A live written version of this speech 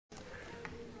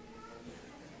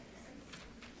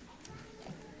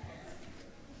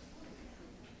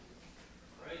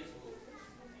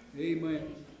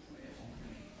Amen.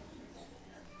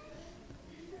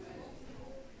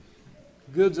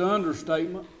 Good's an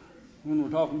understatement when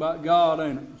we're talking about God,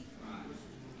 ain't it?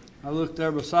 I looked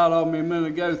there beside of me a minute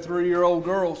ago, 3-year-old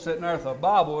girl sitting there with a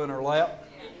Bible in her lap,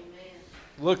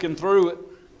 looking through it.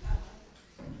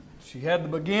 She had the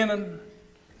beginning,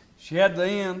 she had the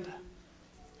end,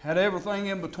 had everything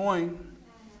in between,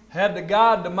 had the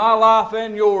God to my life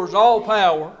and yours, all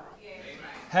power,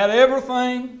 had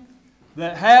everything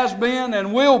that has been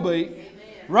and will be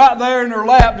right there in her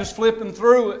lap, just flipping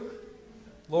through it.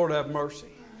 Lord have mercy.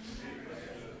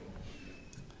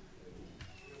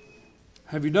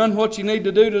 Have you done what you need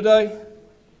to do today?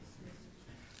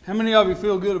 How many of you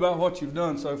feel good about what you've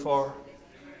done so far?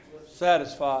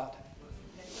 Satisfied?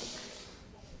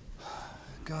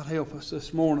 God help us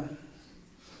this morning.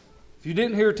 If you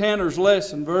didn't hear Tanner's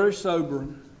lesson, very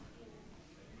sobering.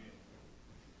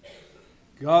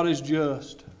 God is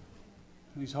just.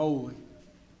 He's holy.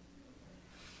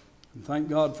 And thank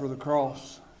God for the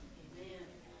cross.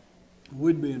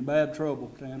 We'd be in bad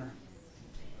trouble, Tanner.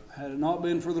 Had it not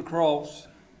been for the cross,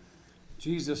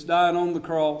 Jesus dying on the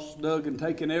cross, Doug, and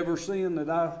taking every sin that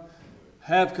I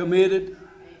have committed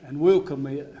and will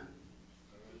commit,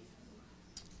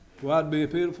 well, I'd be a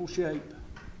pitiful shape.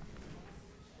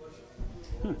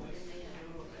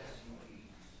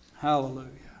 Hallelujah.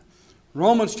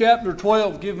 Romans chapter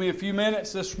 12. Give me a few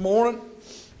minutes this morning.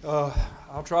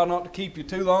 I'll try not to keep you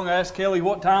too long. I asked Kelly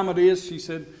what time it is. She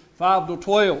said 5 to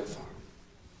 12.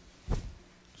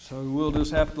 So we'll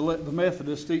just have to let the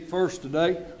Methodists eat first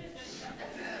today.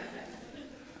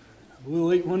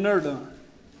 We'll eat when they're done.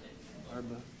 Or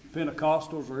the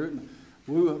Pentecostals are eating.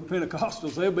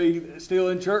 Pentecostals, they'll be still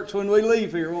in church when we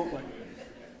leave here, won't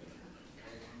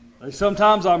they?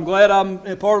 Sometimes I'm glad I'm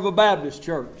a part of a Baptist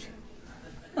church.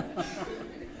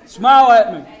 Smile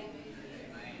at me.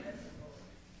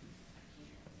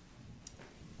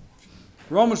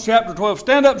 Romans chapter 12.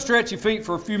 Stand up and stretch your feet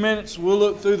for a few minutes. We'll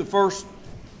look through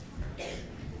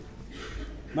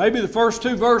maybe the first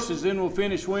 2 verses, then we'll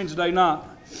finish Wednesday night.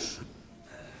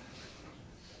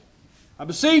 I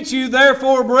beseech you,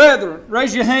 therefore, brethren,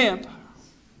 raise your hand.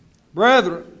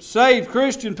 Brethren, saved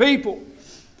Christian people,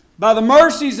 by the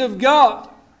mercies of God,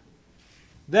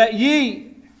 that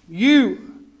you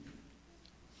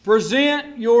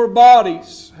present your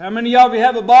bodies. How many of you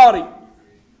have a body?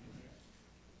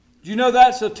 Do you know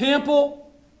that's a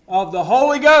temple of the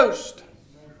Holy Ghost?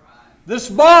 This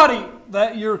body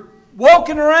that you're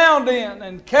walking around in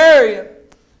and carrying,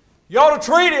 you ought to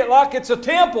treat it like it's a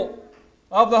temple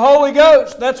of the Holy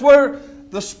Ghost. That's where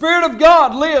the Spirit of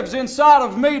God lives inside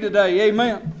of me today.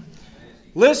 Amen.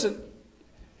 Listen,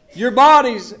 your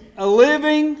body's a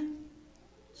living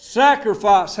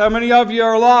sacrifice. How many of you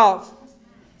are alive?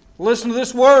 Listen to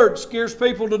this word. Scares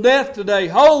people to death today.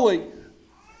 Holy.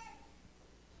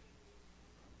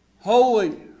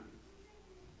 Holy.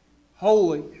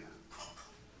 Holy.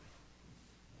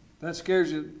 That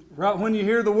scares you. Right when you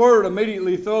hear the word,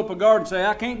 immediately throw up a guard and say,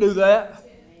 I can't do that.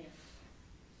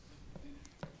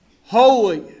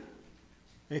 Holy,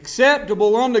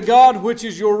 acceptable unto God, which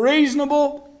is your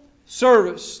reasonable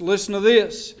service. Listen to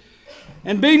this.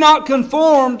 And be not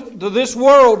conformed to this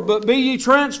world, but be ye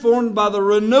transformed by the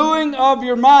renewing of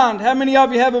your mind. How many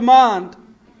of you have a mind?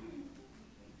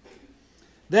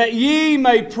 That ye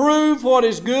may prove what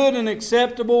is good and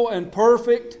acceptable and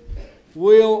perfect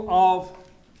will of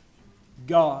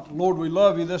God. Lord, we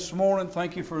love you this morning.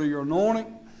 Thank you for your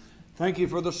anointing. Thank you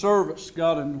for the service,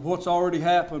 God, and what's already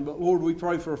happened. But Lord, we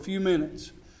pray for a few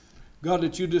minutes, God,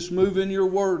 that you just move in your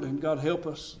word, and God, help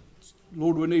us.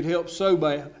 Lord, we need help so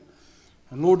bad.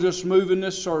 And Lord, just move in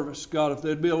this service. God, if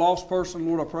there'd be a lost person,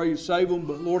 Lord, I pray you save them.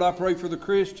 But Lord, I pray for the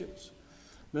Christians.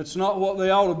 That's not what they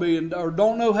ought to be, or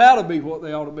don't know how to be what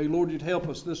they ought to be. Lord, you'd help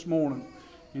us this morning.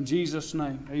 In Jesus'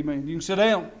 name, amen. You can sit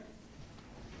down.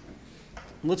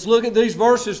 Let's look at these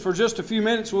verses for just a few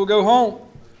minutes. We'll go home.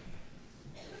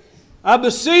 I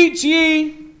beseech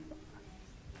ye,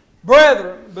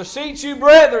 brethren. Beseech you,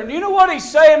 brethren. You know what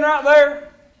he's saying right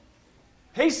there?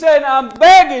 He's saying, I'm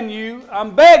begging you,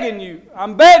 I'm begging you,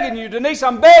 I'm begging you, Denise,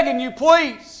 I'm begging you,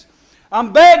 please.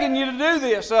 I'm begging you to do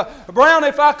this. Brown,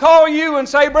 if I call you and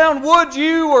say, Brown, would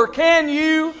you or can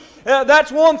you?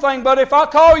 That's one thing, but if I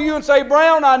call you and say,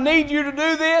 Brown, I need you to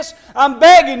do this, I'm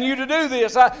begging you to do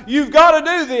this. You've got to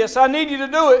do this. I need you to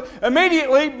do it.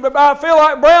 Immediately, I feel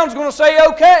like Brown's going to say,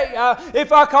 okay.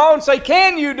 If I call and say,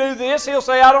 can you do this? He'll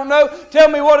say, I don't know. Tell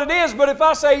me what it is. But if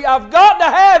I say, I've got to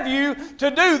have you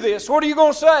to do this, what are you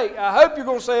going to say? I hope you're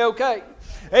going to say, okay.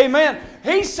 Amen.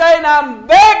 He's saying, I'm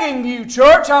begging you,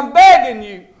 church. I'm begging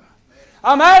you.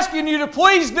 I'm asking you to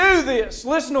please do this.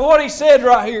 Listen to what he said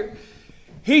right here.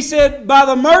 He said, by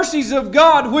the mercies of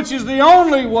God, which is the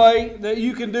only way that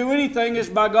you can do anything is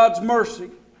by God's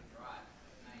mercy.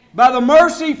 By the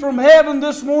mercy from heaven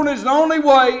this morning is the only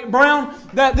way, Brown,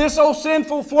 that this old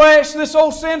sinful flesh, this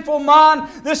old sinful mind,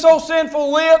 this old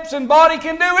sinful lips and body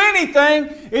can do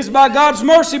anything is by God's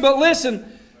mercy. But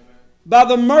listen, by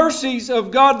the mercies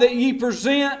of God that ye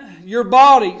present your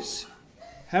bodies.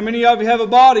 How many of you have a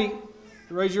body?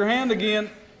 Raise your hand again.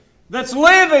 That's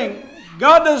living.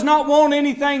 God does not want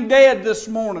anything dead this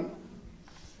morning.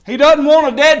 He doesn't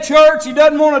want a dead church. He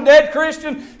doesn't want a dead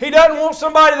Christian. He doesn't want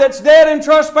somebody that's dead in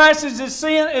trespasses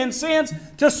and sins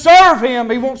to serve Him.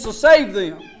 He wants to save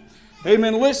them.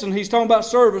 Amen. Listen, he's talking about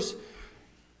service.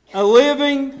 A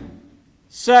living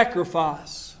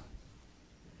sacrifice.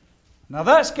 Now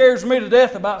that scares me to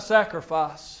death about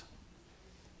sacrifice.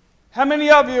 How many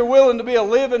of you are willing to be a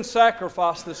living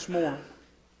sacrifice this morning?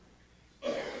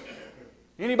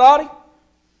 Anybody?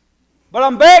 But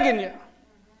I'm begging you.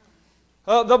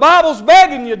 The Bible's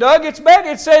begging you, Doug.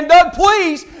 It's saying, Doug,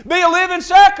 please be a living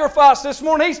sacrifice this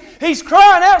morning. He's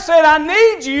crying out saying, I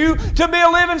need you to be a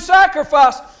living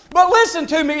sacrifice. But listen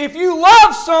to me, if you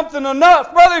love something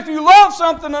enough, brother, if you love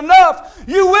something enough,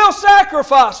 you will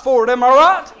sacrifice for it. Am I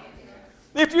right?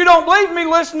 If you don't believe me,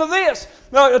 listen to this.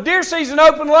 The deer season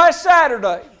opened last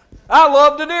Saturday. I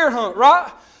love to deer hunt,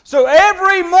 right? So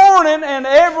every morning and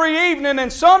every evening,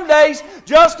 and some days,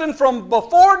 Justin, from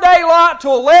before daylight to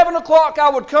 11 o'clock, I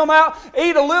would come out,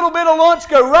 eat a little bit of lunch,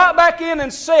 go right back in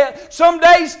and sit. Some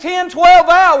days 10, 12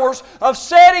 hours of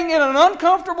sitting in an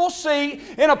uncomfortable seat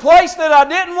in a place that I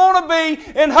didn't want to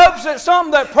be in hopes that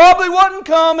something that probably wasn't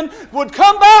coming would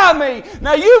come by me.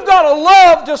 Now you've got to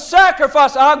love to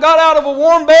sacrifice. I got out of a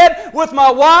warm bed with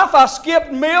my wife. I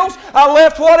skipped meals. I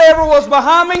left whatever was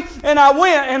behind me and I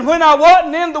went. And when I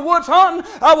wasn't in the woods hunting,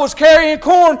 I was carrying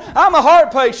corn. I'm a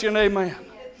heart patient, amen.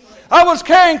 I was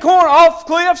carrying corn off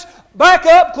cliffs, back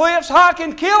up cliffs,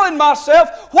 hiking, killing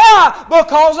myself. Why?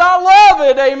 Because I love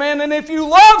it, amen. And if you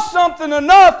love something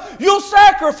enough, you'll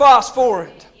sacrifice for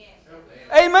it.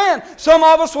 Amen. Some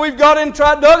of us, we've got in,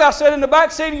 tried, Doug, I sat in the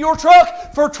back seat of your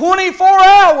truck for 24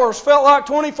 hours, felt like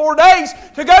 24 days,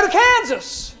 to go to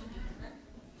Kansas.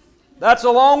 That's a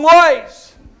long ways.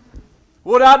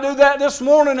 Would I do that this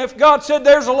morning if God said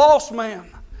there's a lost man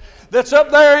that's up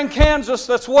there in Kansas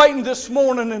that's waiting this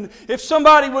morning, and if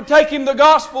somebody would take him the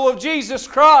gospel of Jesus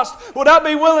Christ, would I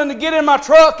be willing to get in my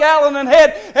truck, Alan, and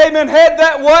head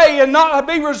that way and not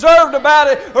be reserved about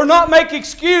it or not make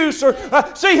excuse? Or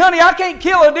see, honey, I can't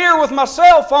kill a deer with my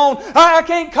cell phone. I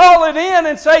can't call it in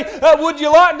and say, would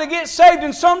you like to get saved?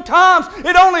 And sometimes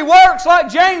it only works, like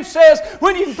James says,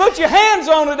 when you can put your hands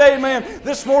on it, amen.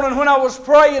 This morning when I was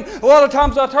praying, a lot of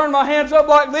times I turn my hands up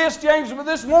like this, James, but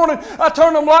this morning I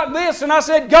turned them like this. And I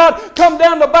said, God, come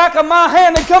down the back of my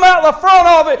hand and come out the front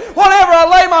of it. Whatever I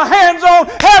lay my hands on,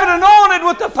 have it anointed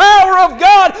with the power of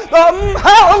God.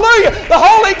 Hallelujah. The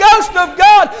Holy Ghost of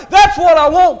God. That's what I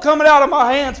want coming out of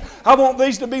my hands. I want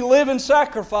these to be living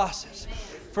sacrifices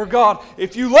for God.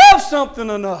 If you love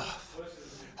something enough,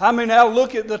 I mean, now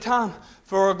look at the time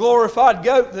for a glorified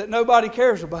goat that nobody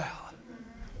cares about.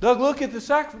 Doug, look at the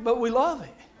sacrifice, but we love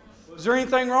it. Is there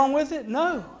anything wrong with it?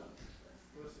 No.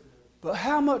 But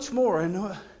how much more?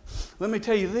 And let me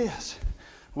tell you this.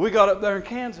 We got up there in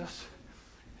Kansas,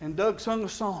 and Doug sung a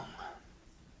song.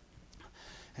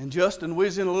 And Justin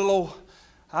was in a little,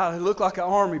 it looked like an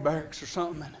army barracks or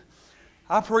something. And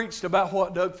I preached about,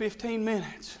 what, Doug, 15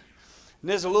 minutes.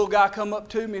 And there's a little guy come up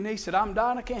to me, and he said, I'm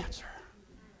dying of cancer.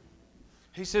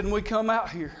 He said, and we come out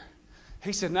here.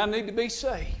 He said, and I need to be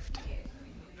saved.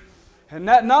 And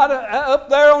that night up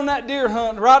there on that deer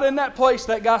hunt, right in that place,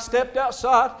 that guy stepped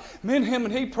outside, me and him,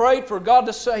 and he prayed for God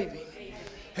to save him.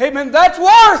 Amen. That's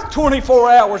worth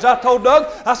 24 hours. I told Doug,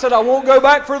 I said, I won't go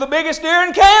back for the biggest deer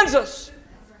in Kansas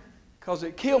because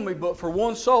it killed me, but for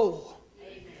one soul.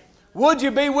 Would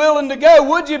you be willing to go?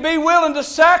 Would you be willing to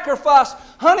sacrifice?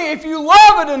 Honey, if you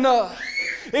love it enough,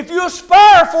 if you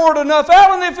aspire for it enough,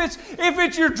 Alan, if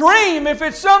it's your dream, if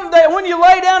it's something that when you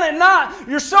lay down at night,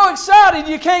 you're so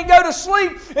excited you can't go to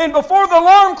sleep, and before the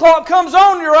alarm clock comes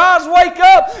on, your eyes wake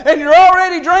up, and you're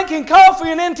already drinking coffee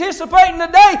and anticipating the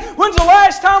day. When's the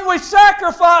last time we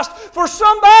sacrificed for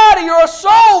somebody or a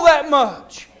soul that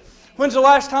much? When's the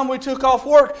last time we took off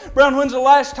work? Brown, when's the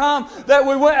last time that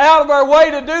we went out of our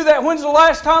way to do that? When's the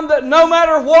last time that no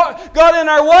matter what got in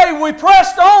our way, we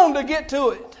pressed on to get to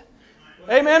it?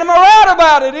 Amen. Am I right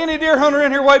about it? Any deer hunter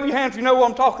in here, wave your hand if you know what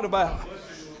I'm talking about.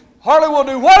 Harley will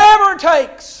do whatever it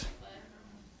takes.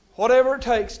 Whatever it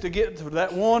takes to get to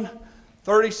that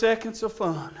 30 seconds of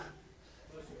fun.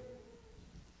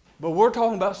 But we're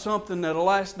talking about something that'll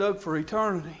last, Doug, for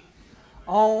eternity.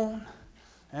 On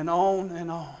and on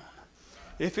and on.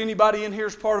 If anybody in here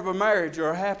is part of a marriage or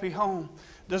a happy home,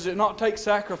 does it not take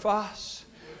sacrifice?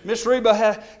 Miss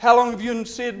Reba, how long have you and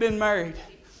Sid been married?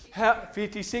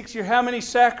 56 years. How many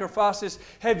sacrifices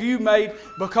have you made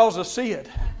because of Sid?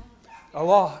 A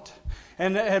lot.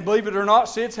 And believe it or not,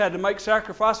 Sid's had to make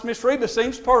sacrifice. Miss Reba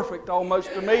seems perfect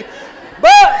almost to me.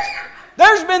 But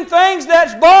there's been things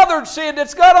that's bothered Sid,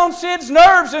 that's got on Sid's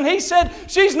nerves, and he said,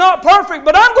 she's not perfect,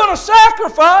 but I'm going to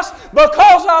sacrifice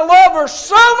because I love her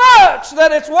so much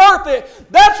that it's worth it.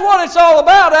 That's what it's all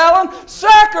about, Alan.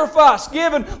 Sacrifice,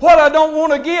 giving what I don't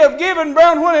want to give, giving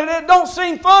when it don't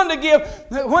seem fun to give.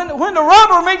 When the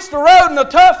rubber meets the road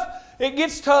and it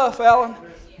gets tough, Alan,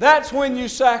 that's when you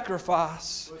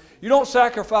sacrifice. You don't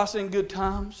sacrifice in good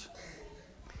times.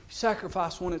 You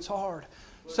sacrifice when it's hard.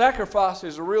 Sacrifice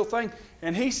is a real thing.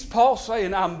 And Paul's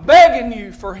saying, I'm begging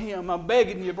you for him. I'm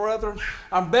begging you, brethren.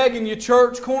 I'm begging you,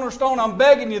 church, Cornerstone. I'm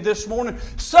begging you this morning.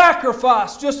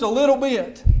 Sacrifice just a little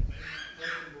bit.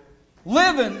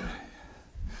 Living.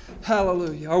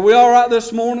 Hallelujah. Are we all right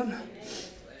this morning?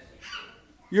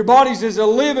 Your bodies is a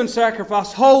living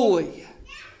sacrifice, holy.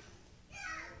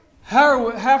 How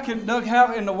in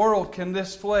the world can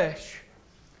this flesh?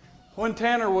 When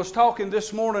Tanner was talking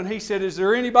this morning, he said, is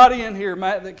there anybody in here,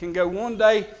 Matt, that can go one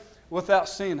day without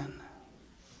sinning?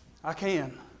 I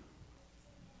can.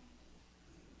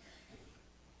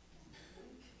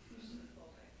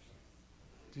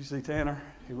 Did you see Tanner?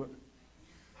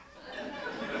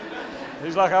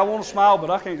 He's like, I want to smile, but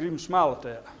I can't even smile at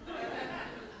that.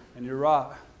 And you're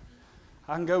right.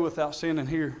 I can go without sinning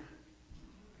here.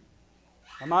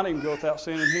 I might even go without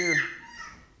sinning here.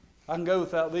 I can go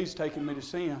without these taking me to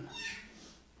sin.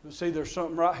 But see, there's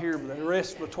something right here that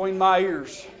rests between my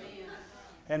ears.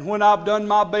 And when I've done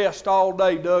my best all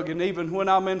day, Doug, and even when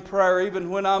I'm in prayer, even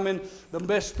when I'm in the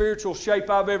best spiritual shape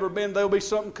I've ever been, there'll be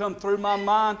something come through my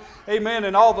mind. Amen.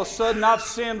 And all of a sudden I've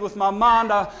sinned with my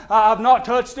mind. I've not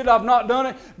touched it. I've not done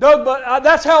it. Doug, but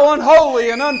that's how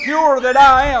unholy and impure that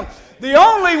I am. The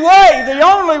only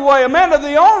way, Amanda,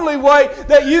 the only way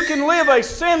that you can live a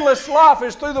sinless life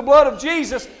is through the blood of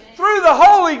Jesus, through the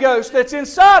Holy Ghost that's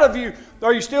inside of you.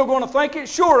 Are you still going to think it?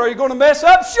 Sure. Are you going to mess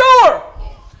up? Sure.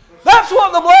 That's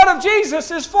what the blood of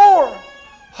Jesus is for.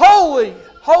 Holy,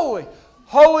 holy.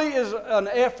 Holy is an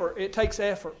effort. It takes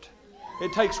effort.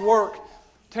 It takes work.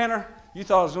 Tanner, you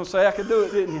thought I was going to say I could do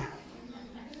it, didn't you?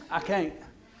 I can't.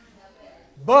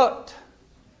 But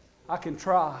I can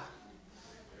try.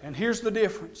 And here's the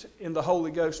difference in the Holy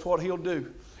Ghost, what He'll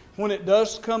do. When it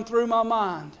does come through my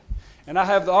mind, and I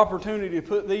have the opportunity to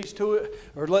put these to it,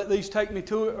 or let these take me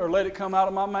to it, or let it come out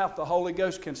of my mouth, the Holy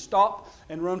Ghost can stop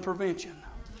and run prevention.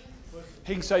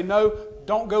 He can say, no,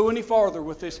 don't go any farther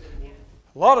with this.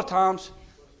 A lot of times,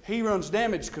 He runs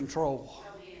damage control.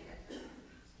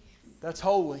 That's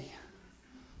holy.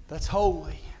 That's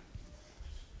holy.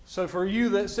 So for you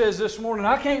that says this morning,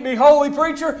 I can't be holy,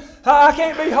 preacher, I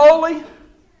can't be holy.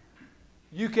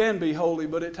 You can be holy,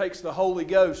 but it takes the Holy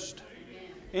Ghost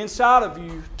inside of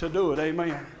you to do it.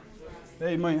 Amen.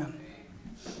 Amen.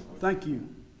 Thank you.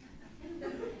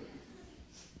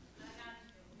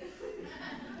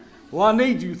 Well, I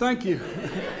need you. Thank you.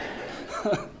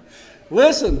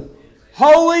 Listen,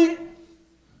 holy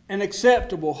and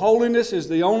acceptable. Holiness is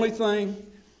the only thing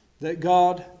that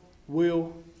God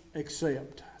will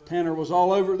accept. Tanner was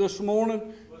all over it this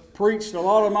morning, preached a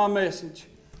lot of my message.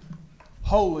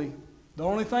 Holy. The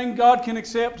only thing God can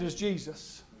accept is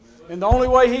Jesus. And the only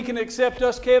way He can accept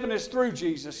us, Kevin, is through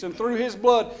Jesus and through His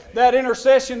blood. That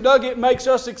intercession, Doug, it makes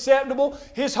us acceptable.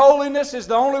 His holiness is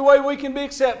the only way we can be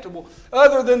acceptable.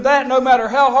 Other than that, no matter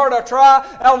how hard I try,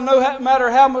 no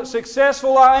matter how much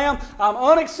successful I am, I'm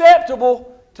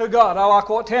unacceptable to God. I like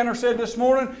what Tanner said this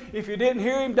morning. If you didn't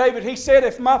hear him, David, he said,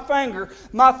 if my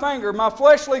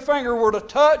fleshly finger were to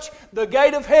touch the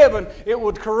gate of heaven, it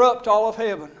would corrupt all of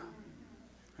heaven.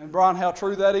 And Brian, how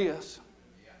true that is.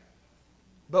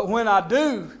 But when I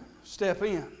do step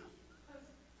in,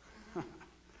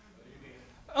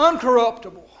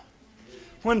 uncorruptible.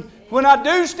 When I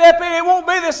do step in, it won't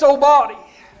be this old body.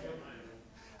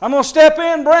 I'm going to step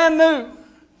in brand new.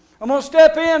 I'm going to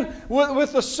step in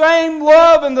with the same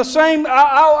love and the same,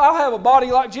 I'll have a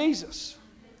body like Jesus.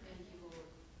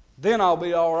 Then I'll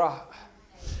be all right.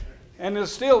 And it'll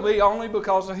still be only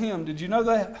because of Him. Did you know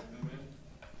that?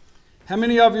 How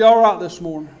many of you are all right this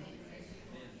morning?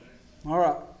 All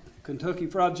right. Kentucky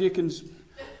Fried Chicken's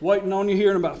waiting on you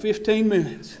here in about 15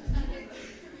 minutes.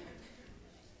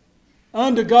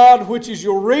 Unto God, which is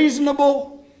your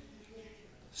reasonable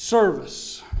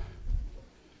service.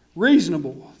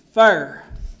 Reasonable, fair.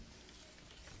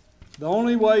 The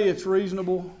only way it's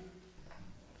reasonable,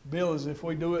 Bill, is if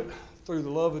we do it through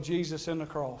the love of Jesus and the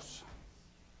cross.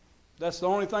 That's the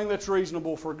only thing that's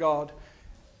reasonable for God.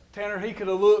 Tanner, he could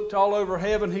have looked all over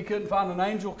heaven. He couldn't find an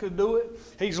angel could do it.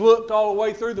 He's looked all the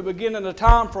way through the beginning of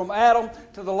time from Adam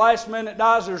to the last man that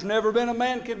dies. There's never been a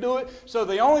man could do it. So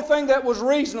the only thing that was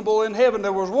reasonable in heaven,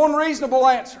 there was one reasonable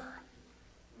answer.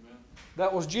 Amen.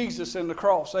 That was Jesus and the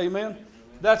cross. Amen? Amen.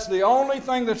 That's the only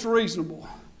thing that's reasonable.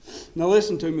 Now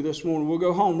listen to me this morning. We'll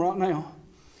go home right now.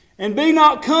 And be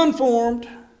not conformed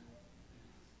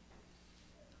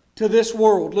to this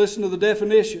world. Listen to the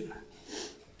definition.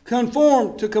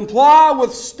 Conform, to comply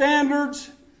with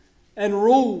standards and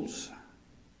rules.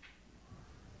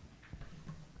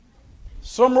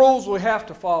 Some rules we have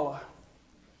to follow.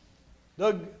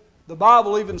 The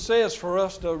Bible even says for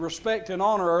us to respect and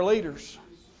honor our leaders.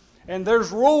 And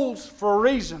there's rules for a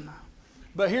reason.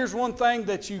 But here's one thing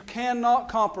that you cannot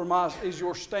compromise is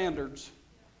your standards.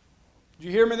 Did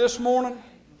you hear me this morning?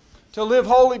 To live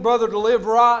holy, brother, to live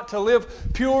right, to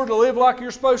live pure, to live like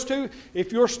you're supposed to,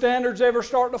 if your standards ever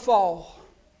start to fall,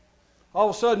 all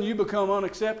of a sudden you become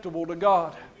unacceptable to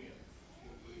God.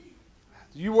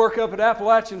 You work up at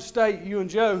Appalachian State, you and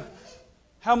Joe,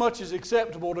 how much is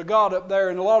acceptable to God up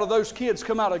there? And a lot of those kids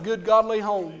come out of good, godly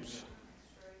homes.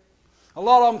 A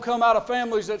lot of them come out of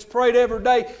families that's prayed every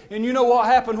day. And you know what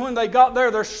happened when they got there?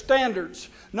 Their standards.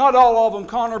 Not all of them,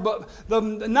 Connor, but the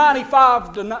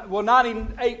 95 to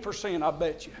 98%, I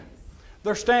bet you.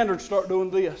 Their standards start doing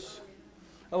this.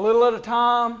 A little at a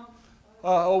time,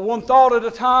 one thought at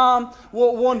a time,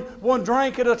 one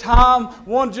drink at a time,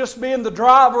 one just being the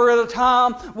driver at a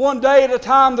time, one day at a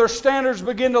time. Their standards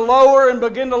begin to lower and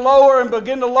begin to lower and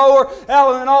begin to lower.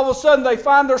 And all of a sudden they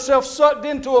find themselves sucked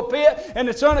into a pit, and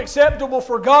it's unacceptable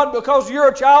for God because you're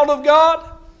a child of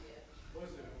God.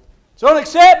 It's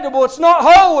unacceptable. It's not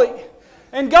holy.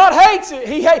 And God hates it.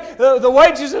 He hates the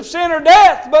wages of sin are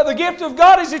death, but the gift of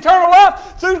God is eternal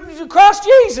life through Christ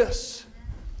Jesus.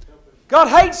 God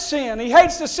hates sin. He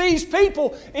hates to see His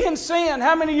people in sin.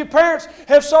 How many of you parents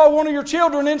have saw one of your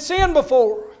children in sin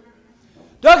before?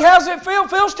 Doug, how's it feel? It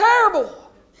feels terrible.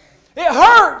 It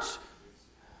hurts.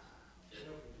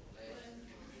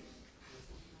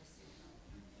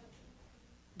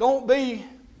 Don't be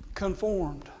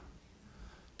conformed.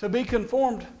 To be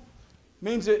conformed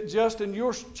means that just in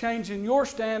your changing your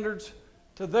standards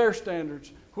to their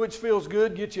standards, which feels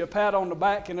good, get you a pat on the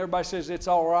back, and everybody says it's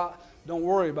all right. Don't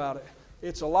worry about it.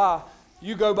 It's a lie.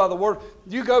 You go by the Word.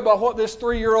 You go by what this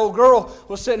 3-year-old girl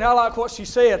was saying. I like what she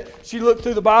said. She looked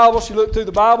through the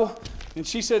Bible. And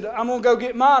she said, I'm going to go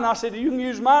get mine. I said, you can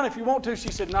use mine if you want to. She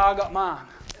said, no, I got mine.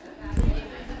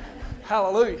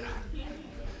 Hallelujah.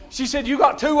 She said, you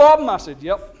got 2 of them? I said,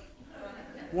 yep.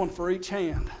 1 for each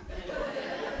hand.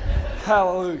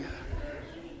 Hallelujah.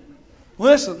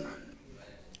 Listen.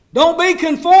 Don't be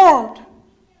conformed.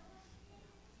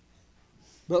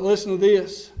 But listen to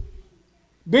this.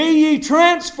 Be ye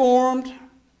transformed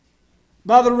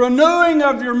by the renewing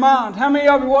of your mind. How many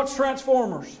of you watch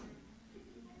Transformers?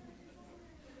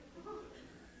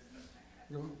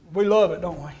 We love it,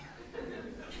 don't we?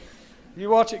 You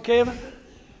watch it, Kevin?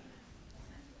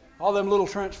 All them little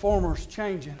Transformers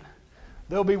changing.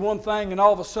 There'll be one thing, and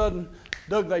all of a sudden,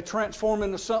 Doug, they transform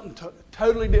into something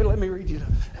totally different. Let me read you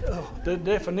the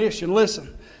definition.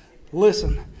 Listen.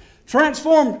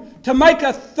 Transform, to make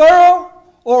a thorough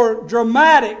or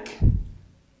dramatic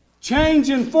change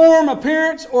in form,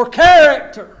 appearance, or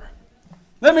character.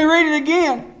 Let me read it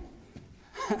again.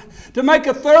 To make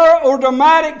a thorough or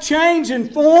dramatic change in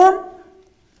form,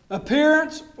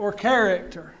 appearance, or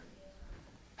character.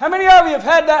 How many of you have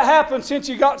had that happen since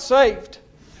you got saved?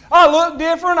 I look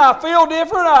different, I feel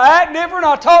different, I act different,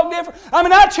 I talk different.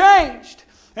 I changed.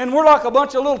 And we're like a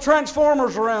bunch of little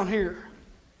transformers around here.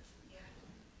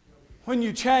 When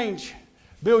you change,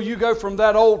 Bill, you go from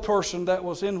that old person that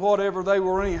was in whatever they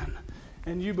were in,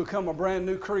 and you become a brand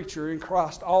new creature in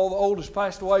Christ. All the old has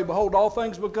passed away. Behold, all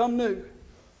things become new.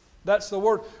 That's the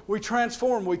word. We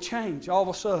transform, we change all of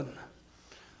a sudden.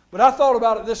 But I thought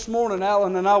about it this morning,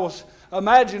 Alan, and I was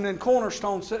imagining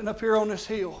Cornerstone sitting up here on this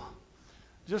hill.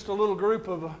 Just a little group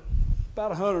of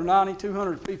about 190,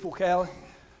 200 people, Callie,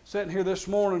 sitting here this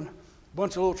morning, a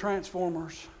bunch of little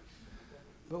transformers.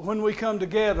 But when we come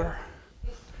together,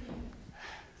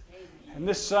 and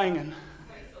this singing,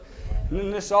 and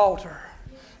then this altar,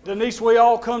 Denise, we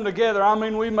all come together.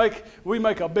 We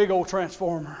make a big old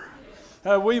transformer.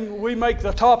 We make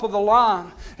the top of the line.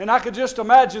 And I could just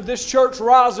imagine this church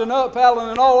rising up, Alan,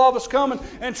 and all of us coming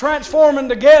and transforming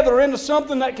together into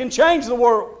something that can change the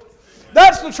world.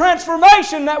 That's the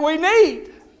transformation that we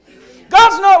need.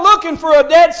 God's not looking for a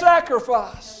dead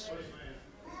sacrifice.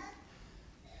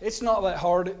 It's not that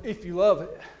hard if you love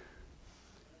it.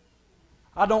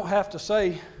 I don't have to say,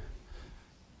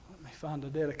 let me find a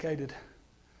dedicated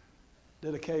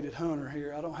hunter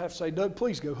here. I don't have to say, Doug,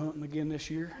 please go hunting again this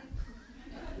year.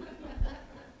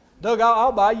 Doug,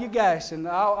 I'll buy you gas and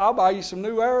I'll buy you some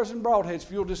new arrows and broadheads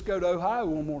if you'll just go to Ohio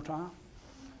one more time.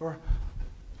 Or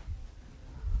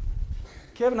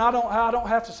Kevin, I don't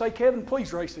have to say, Kevin,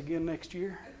 please race again next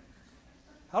year.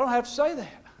 I don't have to say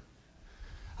that.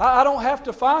 I don't have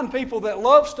to find people that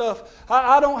love stuff.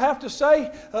 I don't have to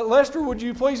say, Lester, would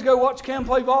you please go watch Cam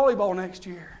play volleyball next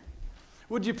year?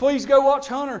 Would you please go watch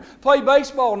Hunter play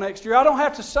baseball next year? I don't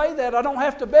have to say that. I don't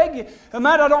have to beg you. And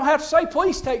Matt, I don't have to say,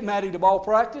 please take Maddie to ball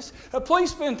practice. Please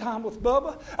spend time with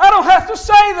Bubba. I don't have to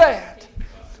say that.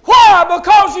 Why?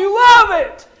 Because you love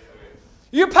it.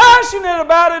 You're passionate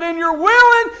about it and you're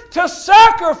willing to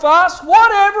sacrifice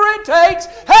whatever it takes,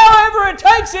 however it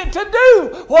takes it to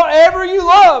do whatever you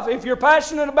love. If you're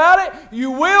passionate about it,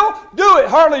 you will do it.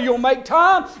 Hardly you'll make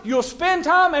time, you'll spend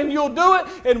time, and you'll do it.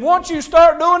 And once you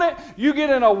start doing it, you get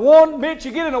in a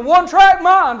one-track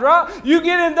mind, right? You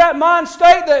get in that mind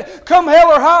state that come hell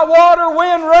or high water,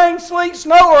 wind, rain, sleet,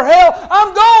 snow, or hell,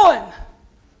 I'm going.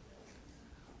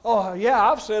 Oh, yeah,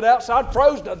 I've sat outside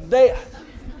froze to death,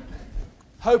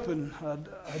 hoping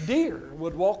a deer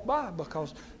would walk by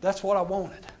because that's what I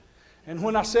wanted. And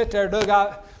when I sat there,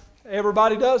 Doug,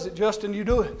 everybody does it. Justin, you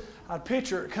do it. I'd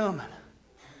picture it coming.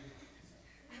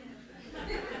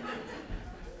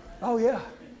 Oh, yeah,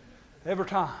 every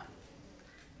time.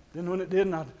 Then when it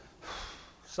didn't, I'd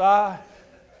sigh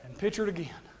and picture it again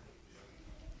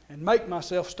and make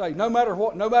myself stay. No matter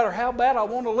what, no matter how bad I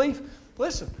want to leave.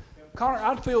 Listen, Connor,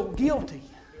 I'd feel guilty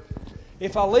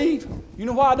if I leave. You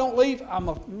know why I don't leave?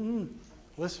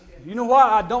 Listen, you know why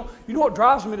I don't? You know what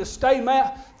drives me to stay,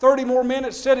 Matt? 30 more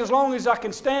minutes, sit as long as I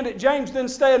can stand at James, then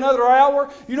stay another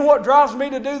hour. You know what drives me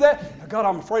to do that? God,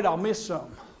 I'm afraid I'll miss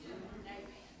something.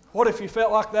 What if you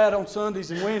felt like that on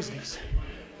Sundays and Wednesdays?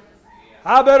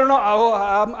 I better not.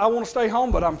 I want to stay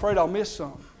home, but I'm afraid I'll miss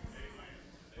something.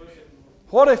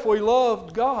 What if we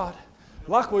loved God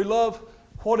like we love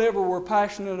whatever we're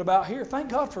passionate about here? Thank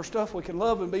God for stuff we can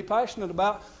love and be passionate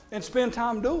about and spend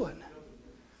time doing.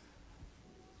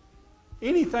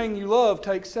 Anything you love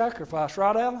takes sacrifice,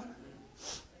 right, Alan?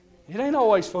 It ain't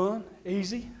always fun,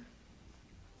 easy.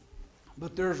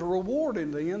 But there's a reward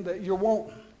in the end that you're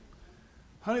wanting.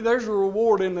 Honey, there's a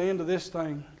reward in the end of this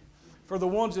thing for the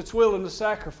ones that's willing to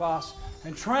sacrifice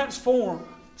and transform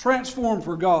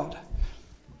for God.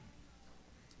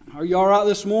 Are you all right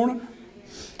this morning?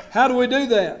 How do we do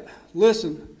that?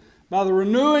 Listen, by the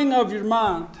renewing of your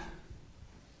mind.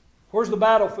 Where's the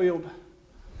battlefield?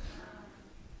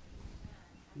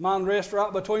 Mine rests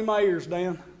right between my ears,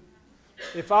 Dan.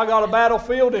 If I got a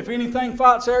battlefield, if anything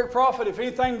fights Eric Proffit, if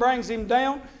anything brings him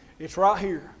down, it's right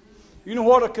here. You know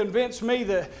what will convince me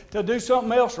to do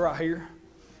something else right here?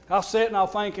 I'll sit and I'll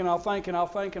think and I'll think and I'll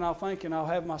think and I'll think and I'll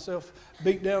have myself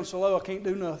beat down so low I can't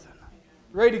do nothing.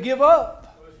 Ready to give up.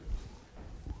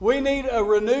 We need a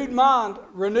renewed mind.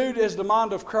 Renewed as the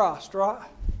mind of Christ, right?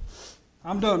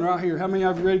 I'm done right here. How many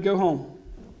of you ready to go home?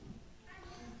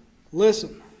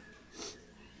 Listen.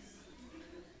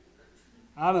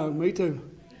 I know, me too.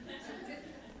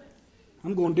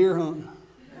 I'm going deer hunting.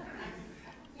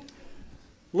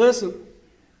 Listen.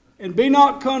 And be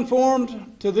not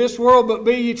conformed to this world, but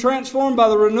be ye transformed by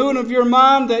the renewing of your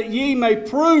mind, that ye may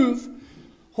prove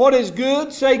what is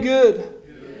good, say good,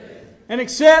 and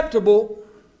acceptable.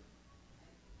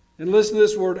 And listen to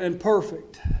this word, and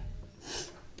perfect.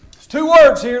 There's two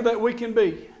words here that we can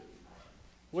be.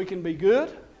 We can be good.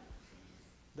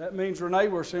 That means, Renee,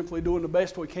 we're simply doing the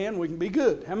best we can. We can be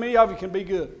good. How many of you can be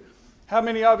good? How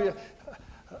many of you,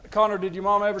 Connor, did your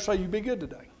mom ever say you be good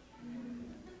today?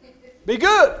 Be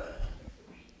good.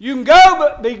 You can go,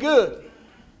 but be good.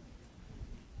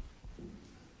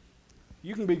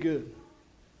 You can be good.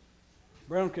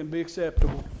 Brown can be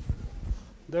acceptable.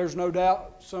 There's no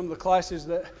doubt some of the classes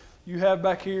that you have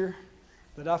back here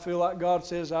that I feel like God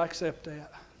says I accept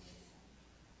that.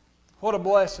 What a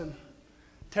blessing.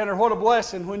 Tanner, what a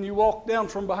blessing when you walk down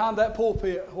from behind that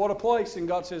pulpit. What a place, and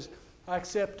God says, I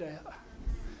accept that.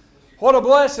 What a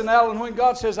blessing, Alan, when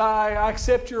God says, I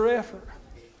accept your effort.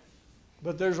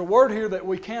 But there's a word here that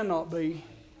we cannot be,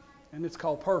 and it's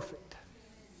called perfect.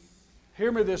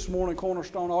 Hear me this morning,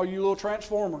 Cornerstone, all you little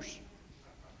transformers.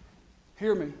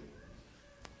 Hear me.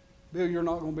 Bill, you're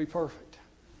not going to be perfect.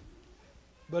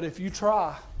 But if you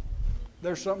try,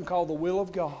 there's something called the will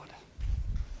of God.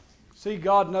 See,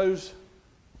 God knows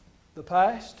the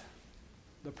past,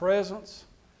 the present,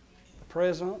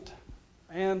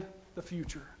 and the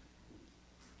future.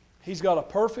 He's got a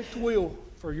perfect will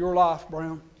for your life,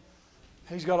 Brown.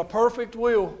 He's got a perfect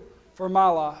will for my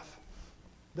life.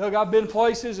 Doug, I've been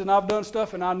places and I've done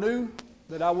stuff and I knew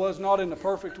that I was not in the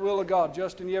perfect will of God.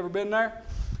 Justin, you ever been there?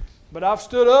 But I've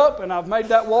stood up and I've made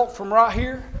that walk from right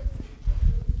here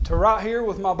to right here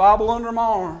with my Bible under my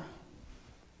arm.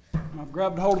 And I've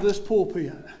grabbed hold of this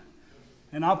pulpit.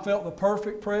 And I've felt the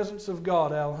perfect presence of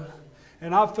God, Alan.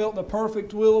 And I've felt the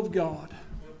perfect will of God.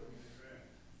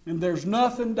 And there's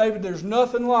nothing, David, there's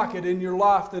nothing like it in your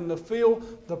life than to feel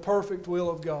the perfect will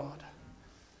of God.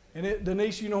 And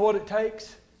Denise, you know what it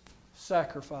takes?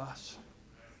 Sacrifice.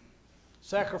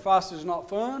 Sacrifice is not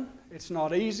fun. It's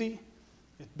not easy.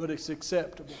 But it's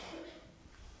acceptable.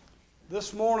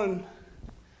 This morning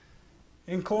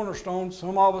in Cornerstone,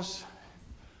 some of us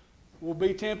will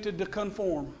be tempted to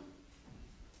conform.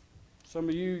 Some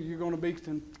of you, you're going to be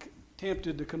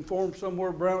tempted to conform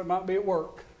somewhere. Brown, it might be at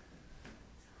work.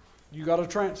 You got to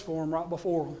transform right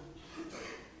before them.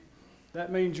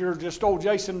 That means you're just old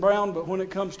Jason Brown, but when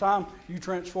it comes time, you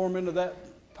transform into that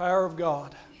power of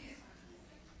God.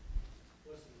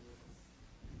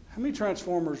 How many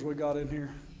transformers we got in here?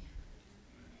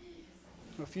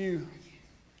 A few.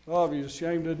 Obviously,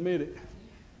 ashamed to admit it.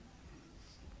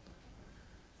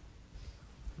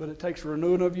 But it takes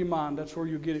renewing of your mind. That's where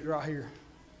you get it right here.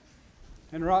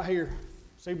 And right here.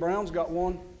 See, Brown's got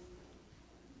one.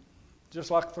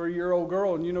 Just like a 3-year-old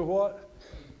girl. And you know what?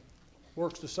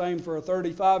 Works the same for a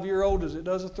 35-year-old as it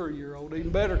does a 3-year-old.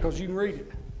 Even better because you can read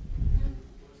it.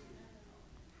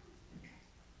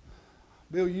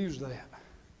 Bill, use that.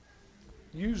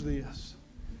 Use this.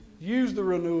 Use the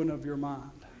renewing of your mind.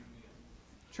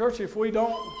 Church, if we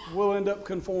don't, we'll end up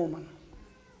conforming.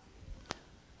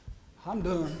 I'm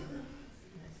done.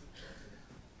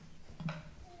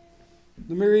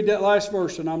 Let me read that last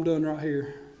verse and I'm done right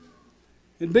here.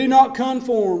 And be not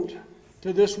conformed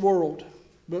to this world,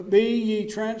 but be ye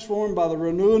transformed by the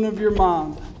renewing of your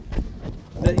mind,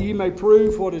 that ye may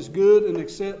prove what is good and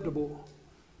acceptable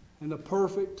and the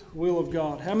perfect will of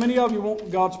God. How many of you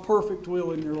want God's perfect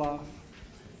will in your life?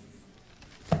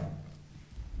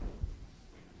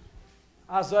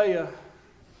 Isaiah,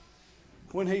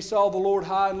 when he saw the Lord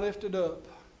high and lifted up,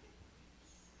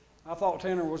 I thought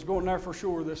Tanner was going there for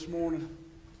sure this morning.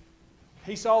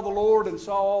 He saw the Lord and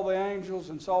saw all the angels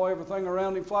and saw everything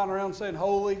around him flying around saying,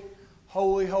 Holy,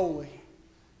 holy, holy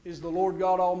is the Lord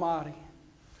God Almighty.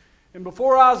 And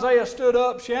before Isaiah stood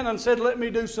up, Shannon said, let me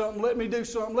do something, let me do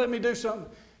something, let me do something.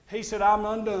 He said, I'm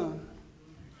undone.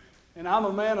 And I'm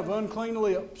a man of unclean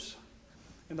lips.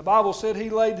 And the Bible said he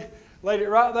laid it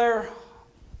right there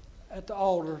at the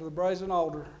altar, the brazen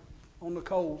altar, on the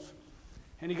coals.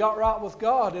 And he got right with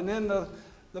God. And then the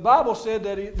Bible said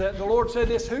that the Lord said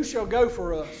this, who shall go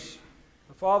for us?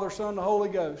 The Father, Son, the Holy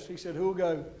Ghost. He said, who will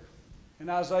go? And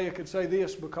Isaiah could say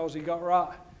this because he got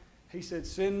right. He said,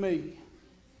 send me.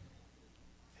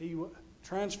 He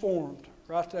transformed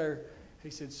right there.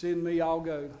 He said, send me, I'll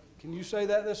go. Can you say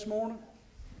that this morning?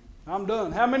 I'm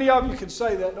done. How many of you can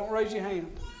say that? Don't raise your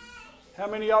hand. How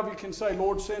many of you can say,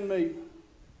 Lord, send me?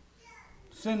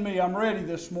 Send me. I'm ready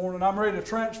this morning. I'm ready to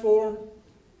transform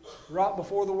right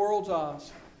before the world's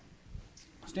eyes.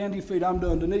 Stand to your feet. I'm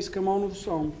done. Denise, come on with the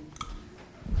song.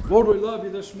 Lord, we love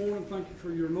you this morning. Thank you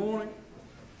for your anointing.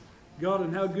 God,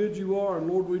 and how good you are. And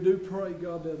Lord, we do pray,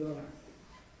 God, that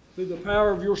through the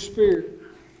power of your Spirit,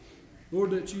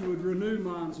 Lord, that you would renew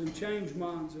minds and change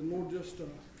minds. And Lord, just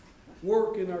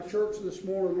work in our church this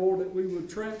morning, Lord, that we would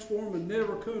transform and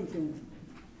never conform.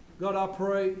 God, I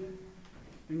pray,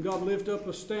 and God, lift up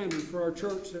a standard for our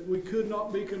church that we could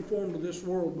not be conformed to this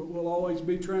world, but will always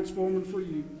be transforming for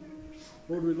you.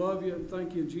 Lord, we love you and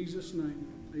thank you in Jesus' name.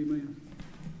 Amen.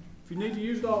 If you need to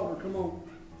use the altar, come on.